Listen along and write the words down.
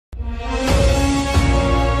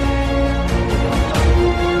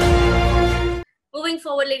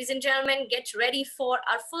forward, ladies and gentlemen, get ready for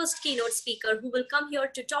our first keynote speaker who will come here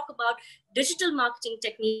to talk about digital marketing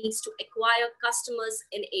techniques to acquire customers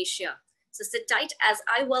in Asia. So sit tight as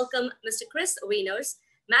I welcome Mr. Chris Wieners,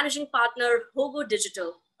 Managing Partner, Hogo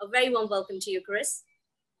Digital. A very warm welcome to you, Chris.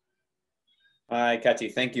 Hi,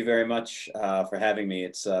 Kati. Thank you very much for having me.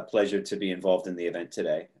 It's a pleasure to be involved in the event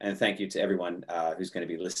today. And thank you to everyone who's going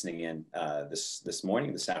to be listening in this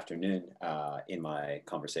morning, this afternoon in my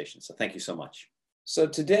conversation. So thank you so much. So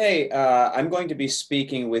today, I'm going to be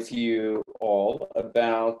speaking with you all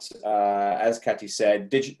about, as Kati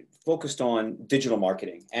said, focused on digital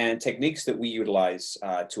marketing and techniques that we utilize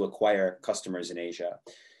to acquire customers in Asia.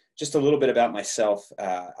 Just a little bit about myself.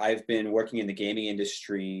 I've been working in the gaming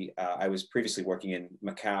industry. I was previously working in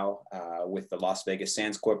Macau with the Las Vegas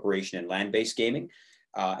Sands Corporation in land-based gaming.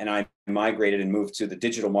 And I migrated and moved to the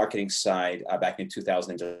digital marketing side back in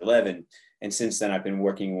 2011. And since then, I've been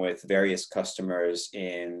working with various customers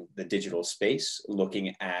in the digital space,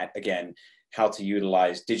 looking at, again, how to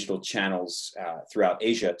utilize digital channels throughout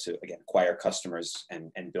Asia to, again, acquire customers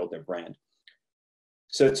and build their brand.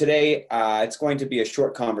 So today, it's going to be a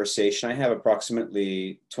short conversation. I have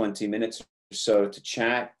approximately 20 minutes or so to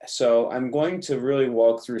chat. So I'm going to really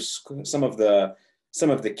walk through some of the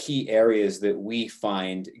key areas that we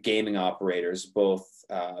find gaming operators, both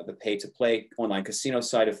the pay-to-play online casino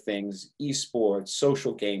side of things, esports,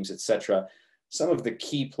 social games, etc. Some of the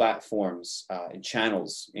key platforms and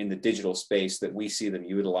channels in the digital space that we see them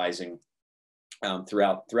utilizing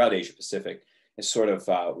throughout Asia Pacific. Is sort of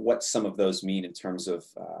what some of those mean in terms of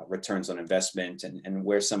returns on investment and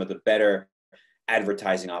where some of the better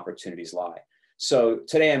advertising opportunities lie. So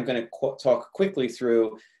today I'm going to talk quickly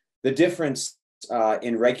through the difference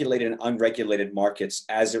in regulated and unregulated markets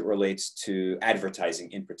as it relates to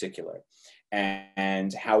advertising in particular,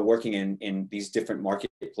 and how working in these different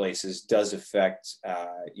marketplaces does affect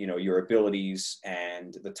your abilities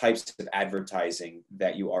and the types of advertising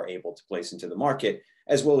that you are able to place into the market,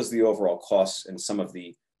 as well as the overall costs and some of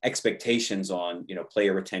the expectations on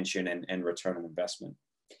player retention and return on investment.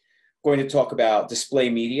 Going to talk about display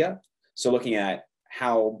media, so looking at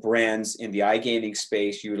how brands in the iGaming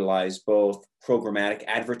space utilize both programmatic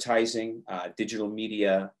advertising, digital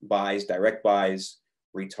media buys, direct buys,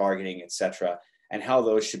 retargeting, etc., and how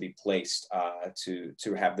those should be placed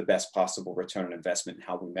to have the best possible return on investment and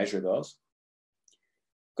how we measure those.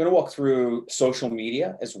 I'm going to walk through social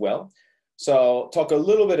media as well. So talk a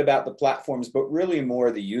little bit about the platforms, but really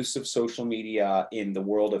more the use of social media in the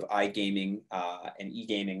world of iGaming and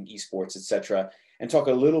e-gaming, esports, etc. And talk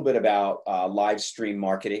a little bit about live stream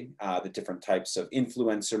marketing, the different types of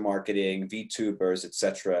influencer marketing, VTubers,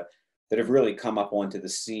 etc., that have really come up onto the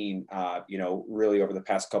scene, really over the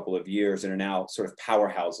past couple of years and are now sort of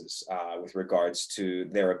powerhouses with regards to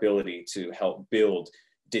their ability to help build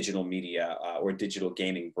digital media or digital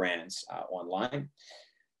gaming brands online.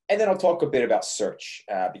 And then I'll talk a bit about search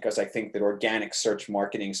because I think that organic search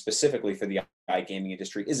marketing specifically for the iGaming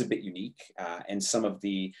industry is a bit unique, and some of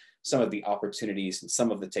the opportunities and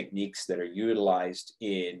some of the techniques that are utilized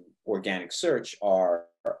in organic search are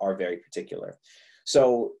very particular.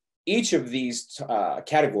 So each of these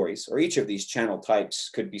categories or each of these channel types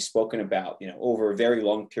could be spoken about over very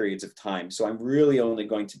long periods of time. So I'm really only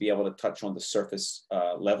going to be able to touch on the surface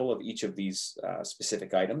level of each of these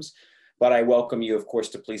specific items. But I welcome you, of course,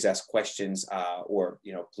 to please ask questions or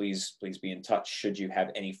please be in touch should you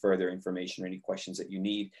have any further information or any questions that you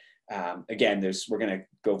need. Again, we're going to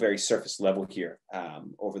go very surface level here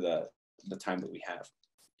over the time that we have.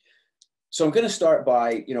 So I'm going to start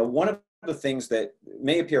by one of the things that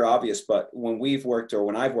may appear obvious, but when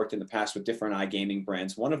I've worked in the past with different iGaming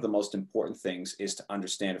brands, one of the most important things is to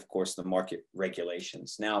understand, of course, the market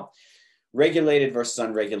regulations. Now, regulated versus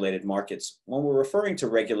unregulated markets. When we're referring to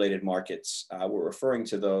regulated markets, we're referring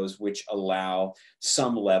to those which allow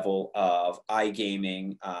some level of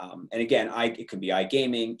iGaming. And again, it could be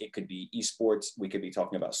iGaming, it could be esports, we could be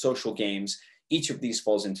talking about social games. Each of these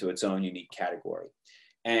falls into its own unique category.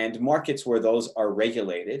 And markets where those are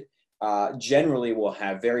regulated generally will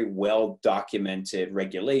have very well documented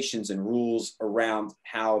regulations and rules around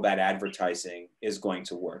how that advertising is going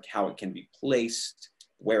to work, how it can be placed,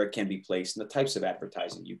 where it can be placed, and the types of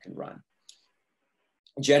advertising you can run.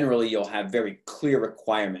 Generally, you'll have very clear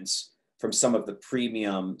requirements from some of the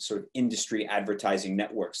premium sort of industry advertising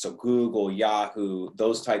networks. So Google, Yahoo,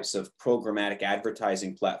 those types of programmatic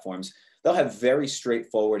advertising platforms, they'll have very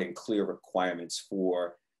straightforward and clear requirements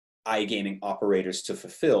for iGaming operators to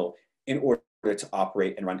fulfill in order to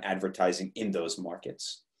operate and run advertising in those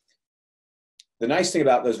markets. The nice thing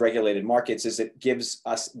about those regulated markets is it gives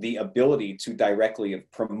us the ability to directly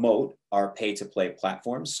promote our pay-to-play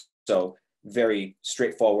platforms. So very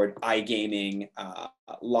straightforward iGaming,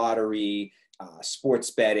 lottery, sports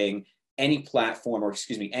betting, any platform, or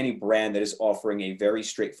excuse me, any brand that is offering a very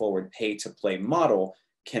straightforward pay-to-play model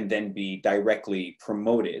can then be directly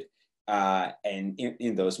promoted and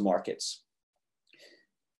in those markets.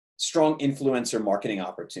 Strong influencer marketing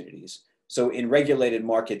opportunities. So in regulated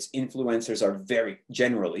markets, influencers are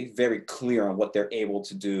generally very clear on what they're able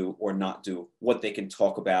to do or not do, what they can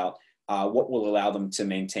talk about, what will allow them to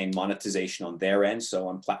maintain monetization on their end. So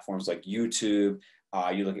on platforms like YouTube,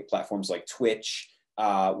 you look at platforms like Twitch,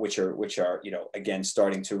 which are again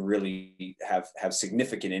starting to really have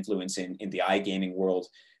significant influence in the iGaming world.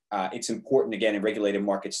 It's important, again, in regulated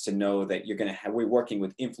markets to know that we're working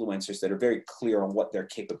with influencers that are very clear on what their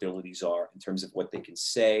capabilities are in terms of what they can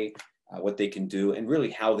say, what they can do, and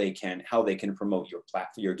really how they can promote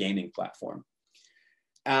your gaming platform.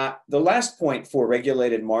 The last point for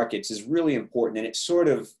regulated markets is really important, and it sort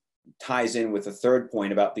of ties in with the third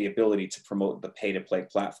point about the ability to promote the pay-to-play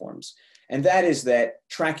platforms. And that is that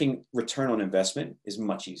tracking return on investment is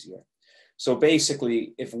much easier. So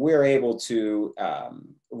basically, if we're able to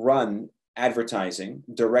run advertising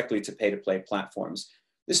directly to pay-to-play platforms,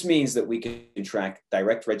 this means that we can track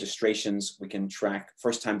direct registrations, we can track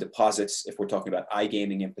first-time deposits, if we're talking about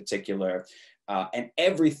iGaming in particular, and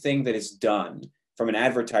everything that is done from an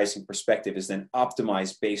advertising perspective is then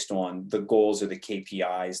optimized based on the goals or the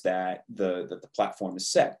KPIs that the platform has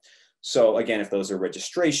set. So again, if those are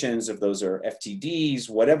registrations, if those are FTDs,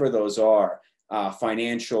 whatever those are,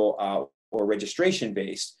 financial or registration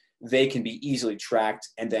based, they can be easily tracked,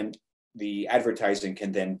 and then the advertising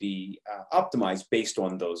can then be optimized based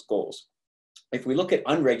on those goals. If we look at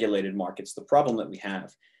unregulated markets, the problem that we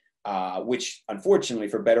have, which unfortunately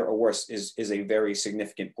for better or worse is a very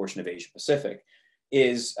significant portion of Asia Pacific,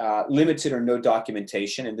 is limited or no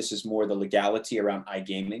documentation, and this is more the legality around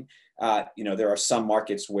iGaming. There are some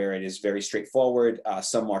markets where it is very straightforward.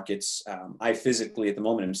 Some markets, I physically at the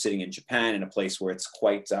moment am sitting in Japan, in a place where it's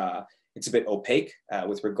quite, it's a bit opaque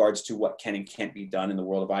with regards to what can and can't be done in the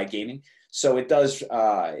world of iGaming. So it does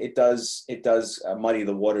muddy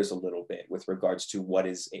the waters a little bit with regards to what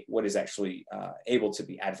is actually able to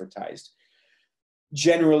be advertised.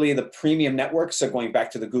 Generally, the premium networks, so going back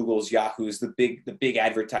to the Googles, Yahoos, the big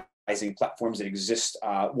advertising platforms that exist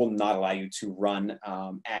will not allow you to run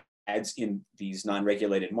ads in these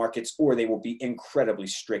non-regulated markets, or they will be incredibly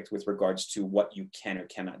strict with regards to what you can or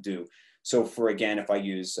cannot do. So if I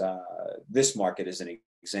use this market as an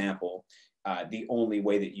example, the only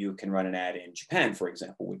way that you can run an ad in Japan, for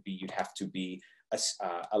example, would be you'd have to be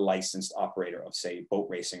a licensed operator of, say, boat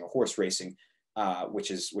racing or horse racing,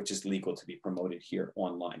 which is legal to be promoted here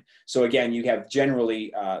online. So again, you have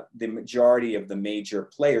generally the majority of the major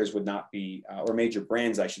players would not be, or major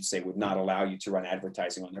brands, I should say, would not allow you to run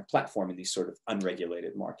advertising on their platform in these sort of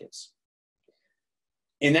unregulated markets.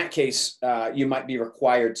 In that case, you might be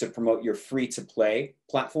required to promote your free-to-play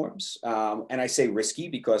platforms. And I say risky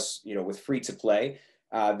because, with free-to-play,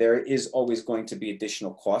 there is always going to be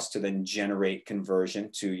additional costs to then generate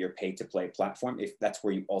conversion to your pay-to-play platform, if that's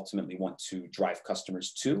where you ultimately want to drive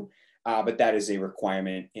customers to. But that is a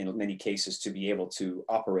requirement in many cases to be able to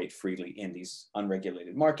operate freely in these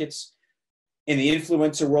unregulated markets. In the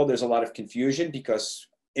influencer world, there's a lot of confusion because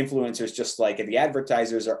influencers, just like the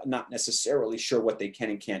advertisers, are not necessarily sure what they can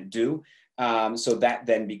and can't do. So that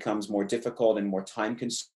then becomes more difficult and more time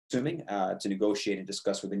consuming to negotiate and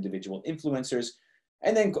discuss with individual influencers.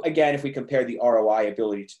 And then again, if we compare the ROI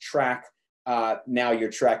ability to track, now you're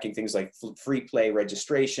tracking things like free play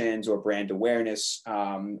registrations or brand awareness,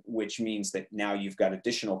 which means that now you've got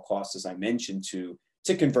additional costs, as I mentioned, to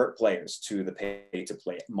convert players to the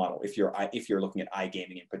pay-to-play model, if you're looking at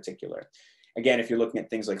iGaming in particular. Again, if you're looking at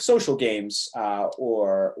things like social games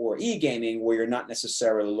or e-gaming, where you're not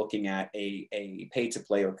necessarily looking at a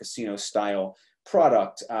pay-to-play or casino-style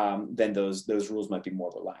product, then those rules might be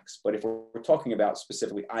more relaxed. But if we're talking about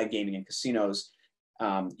specifically iGaming and casinos,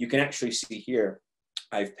 you can actually see here,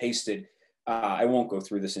 I've pasted, I won't go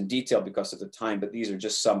through this in detail because of the time, but these are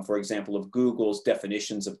just some, for example, of Google's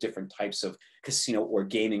definitions of different types of casino or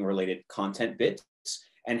gaming related content bits,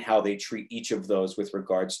 and how they treat each of those with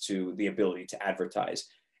regards to the ability to advertise.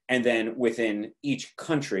 And then within each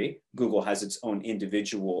country, Google has its own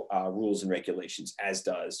individual rules and regulations, as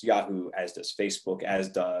does Yahoo, as does Facebook, as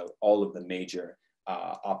do all of the major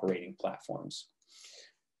operating platforms.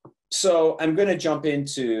 So I'm going to jump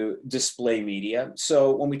into display media.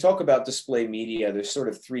 So when we talk about display media, there's sort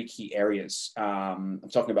of three key areas. I'm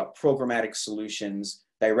talking about programmatic solutions,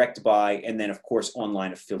 direct buy, and then of course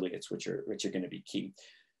online affiliates, which are going to be key.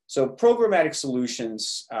 So programmatic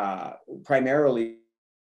solutions primarily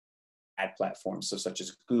ad platforms, so such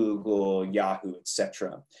as Google, Yahoo,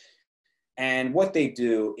 etc. And what they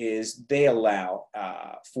do is they allow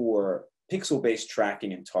for pixel-based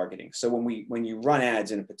tracking and targeting. So when you run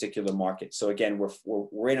ads in a particular market, so again,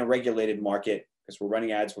 we're in a regulated market because we're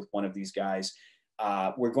running ads with one of these guys.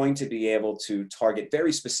 We're going to be able to target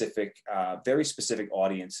very specific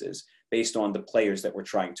audiences based on the players that we're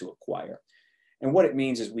trying to acquire. And what it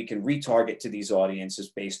means is we can retarget to these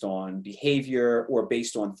audiences based on behavior or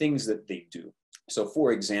based on things that they do. So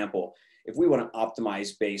for example, if we want to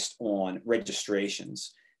optimize based on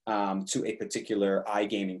registrations to a particular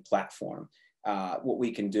iGaming platform, what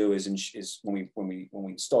we can do is when we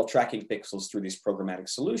install tracking pixels through these programmatic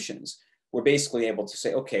solutions, we're basically able to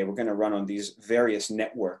say, okay, we're going to run on these various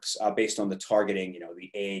networks based on the targeting,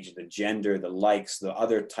 the age, the gender, the likes, the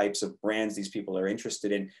other types of brands these people are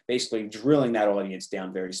interested in, basically drilling that audience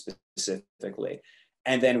down very specifically.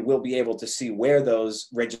 And then we'll be able to see where those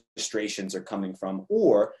registrations are coming from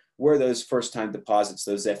or where those first-time deposits,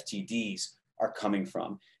 those FTDs, are coming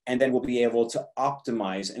from. And then we'll be able to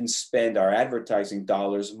optimize and spend our advertising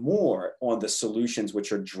dollars more on the solutions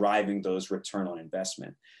which are driving those return on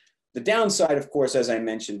investment. The downside, of course, as I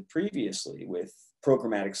mentioned previously with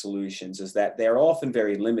programmatic solutions, is that they're often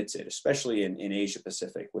very limited, especially in Asia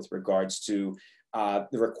Pacific, with regards to the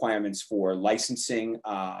requirements for licensing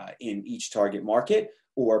in each target market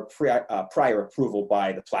or prior approval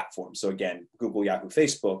by the platform. So again, Google, Yahoo,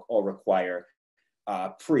 Facebook all require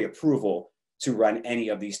pre-approval to run any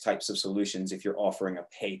of these types of solutions if you're offering a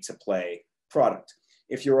pay-to-play product.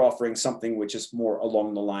 If you're offering something which is more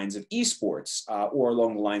along the lines of esports or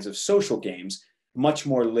along the lines of social games, much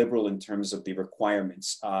more liberal in terms of the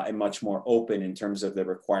requirements and much more open in terms of the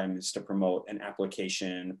requirements to promote an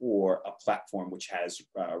application or a platform which has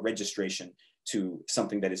registration to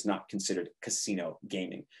something that is not considered casino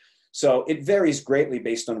gaming. So it varies greatly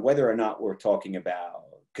based on whether or not we're talking about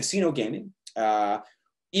casino gaming,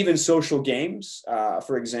 even social games,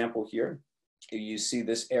 for example, here. You see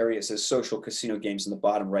this area says social casino games in the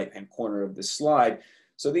bottom right-hand corner of this slide.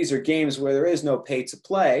 So these are games where there is no pay to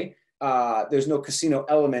play. There's no casino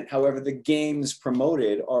element. However, the games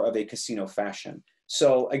promoted are of a casino fashion.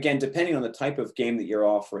 So again, depending on the type of game that you're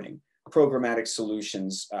offering, programmatic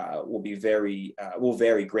solutions will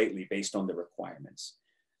vary greatly based on the requirements.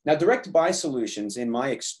 Now, direct buy solutions, in my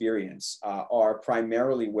experience, are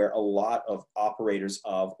primarily where a lot of operators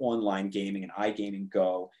of online gaming and iGaming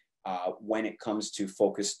go when it comes to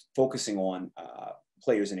focusing on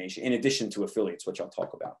players in Asia, in addition to affiliates, which I'll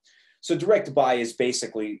talk about. So direct buy is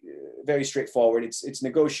basically very straightforward. It's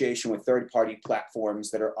negotiation with third-party platforms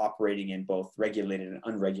that are operating in both regulated and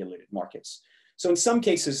unregulated markets. So in some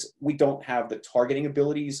cases, we don't have the targeting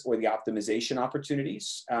abilities or the optimization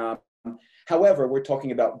opportunities. However, we're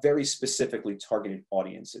talking about very specifically targeted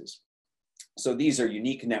audiences. So these are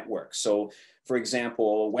unique networks. So for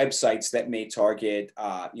example, websites that may target,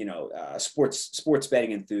 sports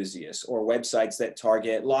betting enthusiasts, or websites that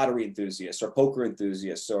target lottery enthusiasts or poker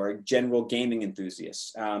enthusiasts or general gaming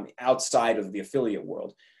enthusiasts outside of the affiliate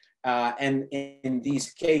world. And in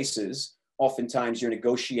these cases, oftentimes you're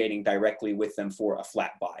negotiating directly with them for a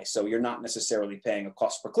flat buy. So you're not necessarily paying a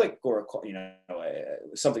cost per click or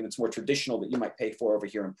something that's more traditional that you might pay for over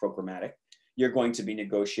here in programmatic. You're going to be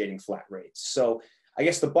negotiating flat rates. So I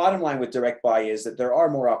guess the bottom line with direct buy is that there are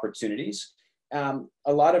more opportunities. A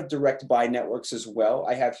lot of direct buy networks as well.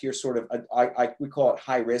 I have here sort of, we call it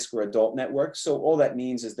high risk or adult networks. So all that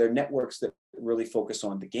means is they're networks that really focus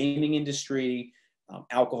on the gaming industry,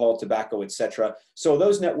 alcohol, tobacco, etc. So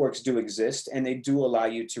those networks do exist, and they do allow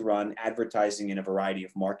you to run advertising in a variety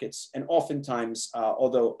of markets. And oftentimes,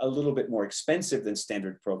 although a little bit more expensive than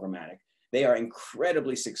standard programmatic, they are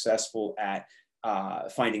incredibly successful at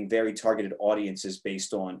finding very targeted audiences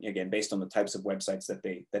based on the types of websites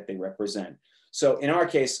that they represent. So in our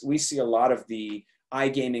case, we see a lot of the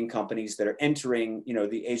iGaming companies that are entering,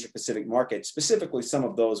 the Asia Pacific market, specifically some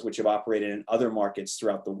of those which have operated in other markets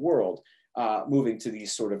throughout the world, moving to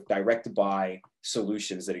these sort of direct buy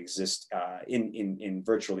solutions that exist in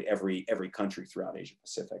virtually every country throughout Asia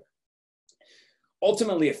Pacific.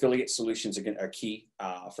 Ultimately, affiliate solutions are key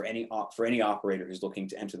for any operator who's looking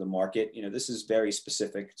to enter the market. This is very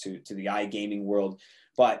specific to the iGaming world,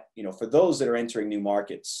 but for those that are entering new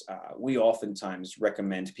markets, we oftentimes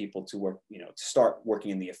recommend people to work, to start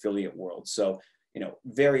working in the affiliate world. So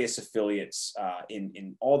various affiliates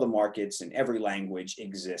in all the markets in every language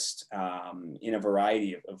exist in a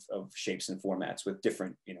variety of shapes and formats with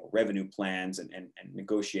different revenue plans and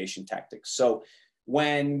negotiation tactics. So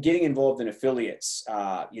when getting involved in affiliates,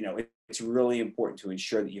 it's really important to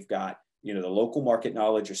ensure that you've got the local market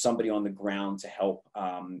knowledge or somebody on the ground to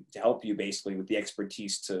help you basically with the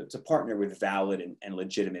expertise to partner with valid and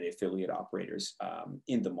legitimate affiliate operators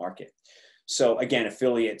in the market. So again,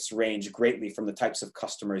 affiliates range greatly from the types of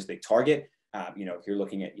customers they target. If you're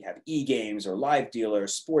looking at, you have e-games or live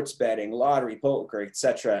dealers, sports betting, lottery, poker,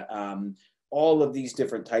 etc. All of these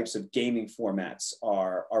different types of gaming formats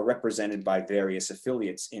are represented by various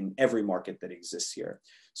affiliates in every market that exists here.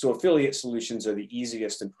 So affiliate solutions are the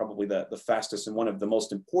easiest and probably the fastest and one of the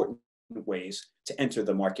most important ways to enter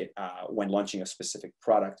the market when launching a specific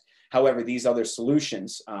product. However, these other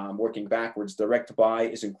solutions, working backwards, direct buy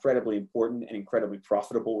is incredibly important and incredibly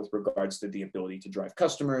profitable with regards to the ability to drive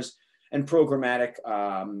customers, and programmatic,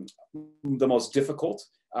 the most difficult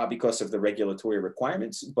because of the regulatory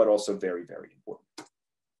requirements, but also very, very important.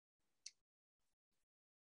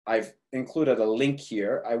 I've included a link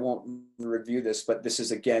here. I won't review this, but this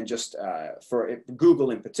is again just for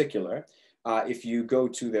Google in particular. If you go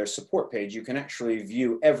to their support page, you can actually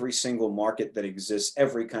view every single market that exists,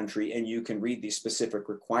 every country, and you can read these specific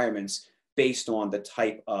requirements based on the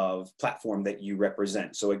type of platform that you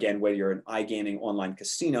represent. So again, whether you're an iGaming online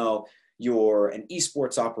casino, you're an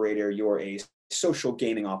esports operator, you're a social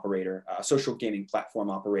gaming operator, social gaming platform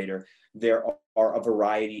operator, there are a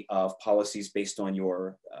variety of policies based on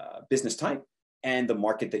your business type and the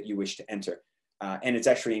market that you wish to enter. And it's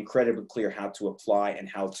actually incredibly clear how to apply and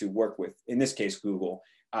how to work with, in this case, Google.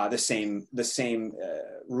 The same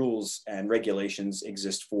rules and regulations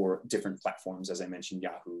exist for different platforms. As I mentioned,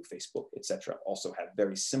 Yahoo, Facebook, etc. also have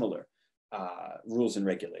very similar rules and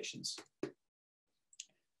regulations.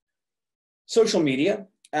 Social media.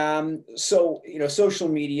 Social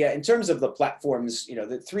media, in terms of the platforms,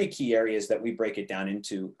 the three key areas that we break it down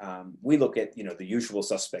into, we look at, the usual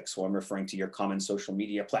suspects. So I'm referring to your common social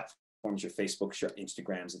media platforms, your Facebooks, your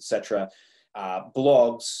Instagrams, etc.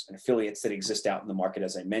 Blogs and affiliates that exist out in the market,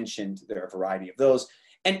 as I mentioned, there are a variety of those.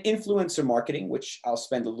 And influencer marketing, which I'll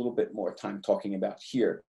spend a little bit more time talking about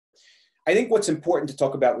here. I think what's important to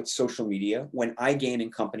talk about with social media when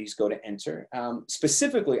iGaming companies go to enter,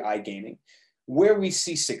 specifically iGaming, where we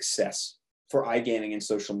see success for iGaming and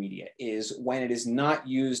social media is when it is not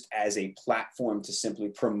used as a platform to simply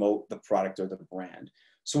promote the product or the brand.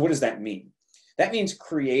 So what does that mean? That means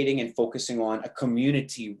creating and focusing on a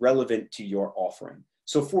community relevant to your offering.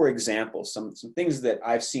 So for example, some things that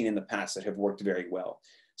I've seen in the past that have worked very well,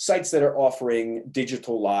 sites that are offering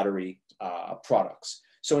digital lottery products.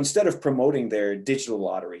 So instead of promoting their digital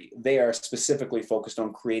lottery, they are specifically focused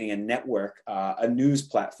on creating a network, a news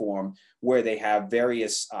platform where they have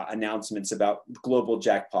various announcements about global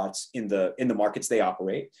jackpots in the markets they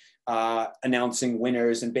operate, announcing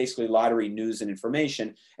winners and basically lottery news and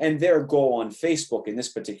information. And their goal on Facebook in this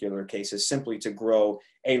particular case is simply to grow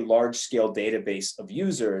a large-scale database of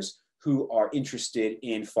users who are interested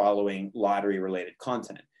in following lottery-related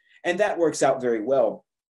content. And that works out very well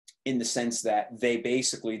in the sense that they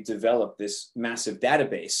basically develop this massive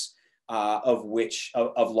database of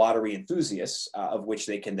lottery enthusiasts, of which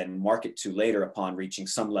they can then market to later upon reaching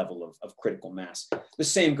some level of critical mass. The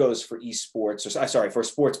same goes for esports, for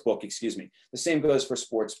sportsbook, excuse me. The same goes for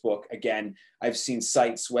sportsbook. Again, I've seen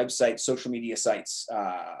sites, websites, social media sites,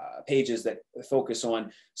 pages that focus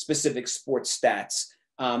on specific sports stats.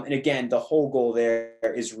 And again, the whole goal there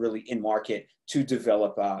is really in market to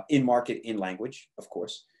develop in language, of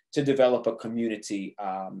course, to develop a community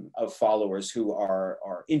of followers who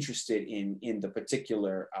are interested in the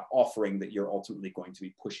particular offering that you're ultimately going to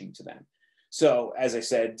be pushing to them. So as I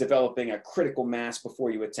said, developing a critical mass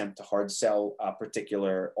before you attempt to hard sell a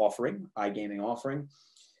particular offering, iGaming offering.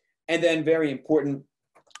 And then very important,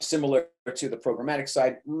 similar to the programmatic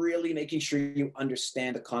side, really making sure you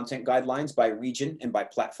understand the content guidelines by region and by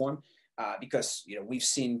platform, because we've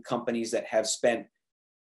seen companies that have spent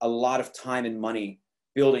a lot of time and money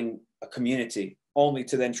building a community only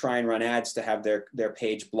to then try and run ads to have their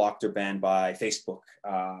page blocked or banned by Facebook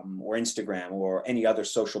or Instagram or any other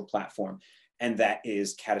social platform. And that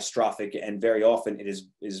is catastrophic. And very often it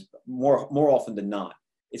is more often than not,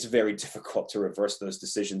 it's very difficult to reverse those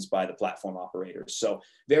decisions by the platform operators. So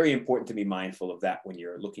very important to be mindful of that when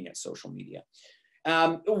you're looking at social media.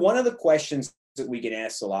 One of the questions that we get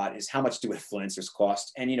asked a lot is how much do influencers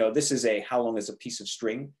cost? And this is a how long is a piece of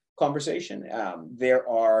string conversation. There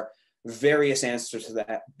are various answers to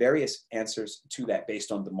that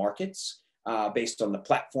based on the markets, based on the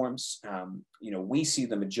platforms. We see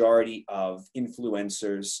the majority of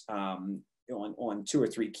influencers on 2 or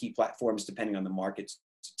 3 key platforms, depending on the markets.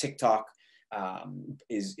 TikTok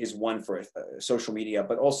is one for social media,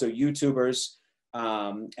 but also YouTubers,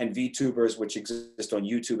 and VTubers, which exist on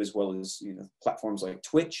YouTube, as well as platforms like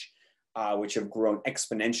Twitch, which have grown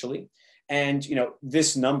exponentially. And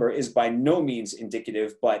this number is by no means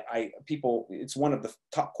indicative, but it's one of the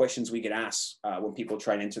top questions we get asked when people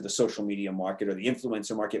try to enter the social media market or the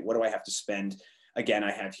influencer market. What do I have to spend? Again,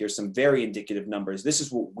 I have here some very indicative numbers. This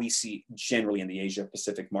is what we see generally in the Asia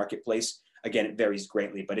Pacific marketplace. Again, it varies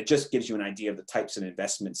greatly, but it just gives you an idea of the types of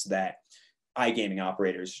investments that iGaming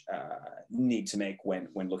operators need to make when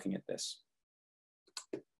looking at this.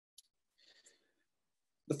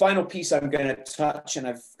 The final piece I'm going to touch, and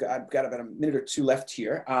I've got about a minute or two left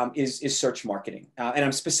here, is search marketing. And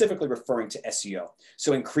I'm specifically referring to SEO.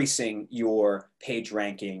 So increasing your page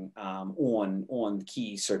ranking on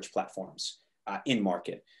key search platforms in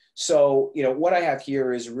market. So, what I have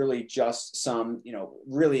here is really just some,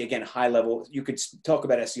 really, again, high level. You could talk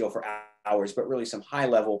about SEO for hours, but really some high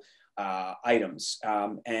level items.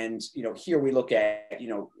 And, here we look at,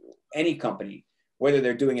 any company, whether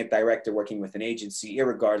they're doing it direct or working with an agency,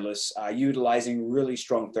 irregardless, utilizing really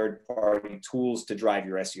strong third-party tools to drive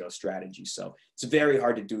your SEO strategy. So it's very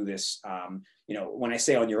hard to do this. When I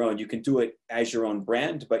say on your own, you can do it as your own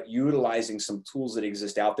brand, but utilizing some tools that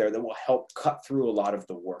exist out there that will help cut through a lot of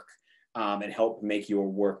the work and help make your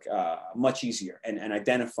work much easier and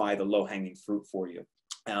identify the low-hanging fruit for you.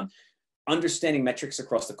 Understanding metrics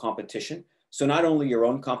across the competition. So not only your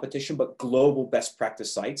own competition, but global best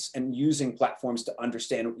practice sites, and using platforms to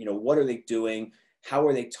understand, what are they doing? How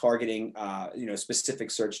are they targeting,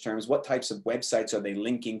 specific search terms? What types of websites are they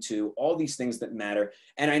linking to? All these things that matter.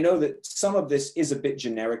 And I know that some of this is a bit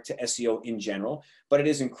generic to SEO in general, but it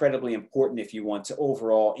is incredibly important if you want to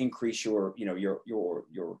overall increase your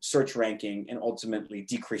search ranking and ultimately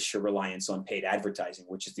decrease your reliance on paid advertising,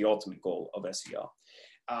 which is the ultimate goal of SEO.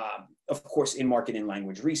 Of course, in-market and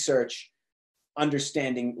language research,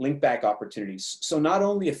 understanding link back opportunities. So not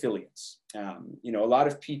only affiliates, a lot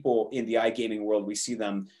of people in the iGaming world, we see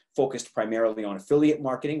them focused primarily on affiliate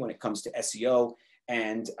marketing when it comes to SEO.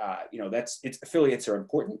 And, affiliates are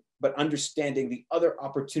important, but understanding the other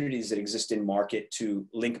opportunities that exist in market to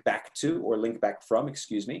link back to, or link back from,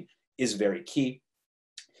 is very key.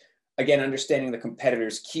 Again, understanding the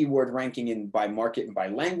competitors' keyword ranking by market and by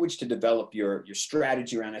language to develop your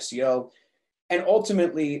strategy around SEO. And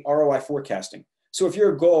ultimately, ROI forecasting. So if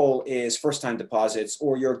your goal is first-time deposits,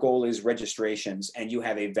 or your goal is registrations, and you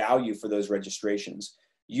have a value for those registrations,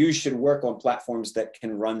 you should work on platforms that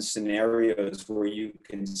can run scenarios where you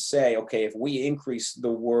can say, okay, if we increase the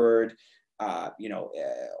word,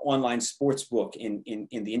 online sportsbook in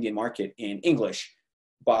the Indian market in English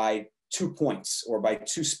by 2 points, or by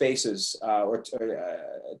 2 spaces, or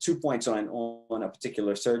 2 points on a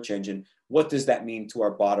particular search engine, what does that mean to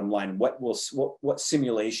our bottom line? What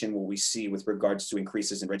simulation will we see with regards to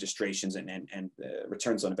increases in registrations and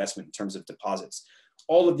returns on investment in terms of deposits?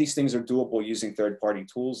 All of these things are doable using third-party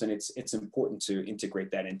tools, and it's important to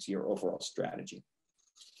integrate that into your overall strategy.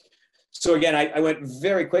 So again, I went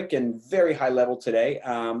very quick and very high level today,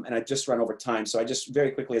 and I just run over time. So I just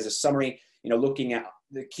very quickly, as a summary, looking at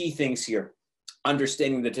the key things here,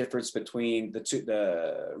 understanding the difference between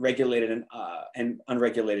the regulated and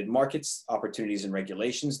unregulated markets, opportunities and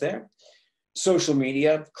regulations there. Social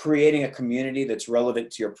media, creating a community that's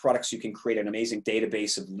relevant to your products. You can create an amazing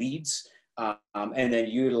database of leads, and then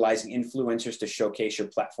utilizing influencers to showcase your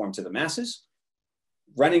platform to the masses.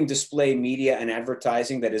 Running display media and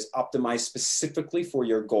advertising that is optimized specifically for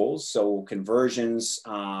your goals, so conversions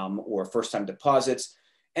or first-time deposits.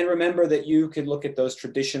 And remember that you could look at those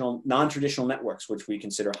non-traditional networks, which we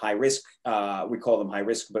consider high risk. We call them high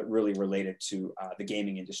risk, but really related to the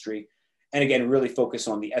gaming industry. And again, really focus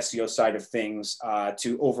on the SEO side of things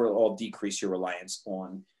to overall decrease your reliance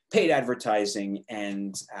on paid advertising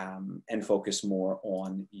and focus more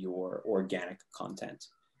on your organic content.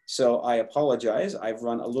 So I apologize, I've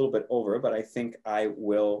run a little bit over, but I think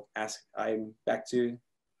I'm back to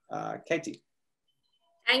Katie.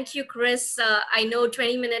 Thank you, Chris. I know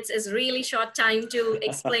 20 minutes is really short time to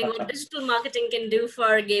explain what digital marketing can do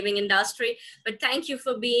for gaming industry, but thank you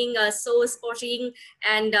for being so sporting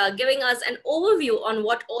and giving us an overview on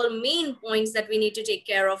what all main points that we need to take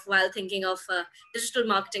care of while thinking of digital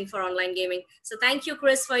marketing for online gaming. So thank you,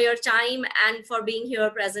 Chris, for your time and for being here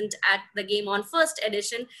present at the Game On First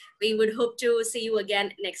edition. We would hope to see you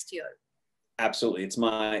again next year. Absolutely. It's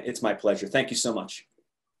my pleasure. Thank you so much.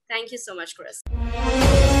 Thank you so much, Chris.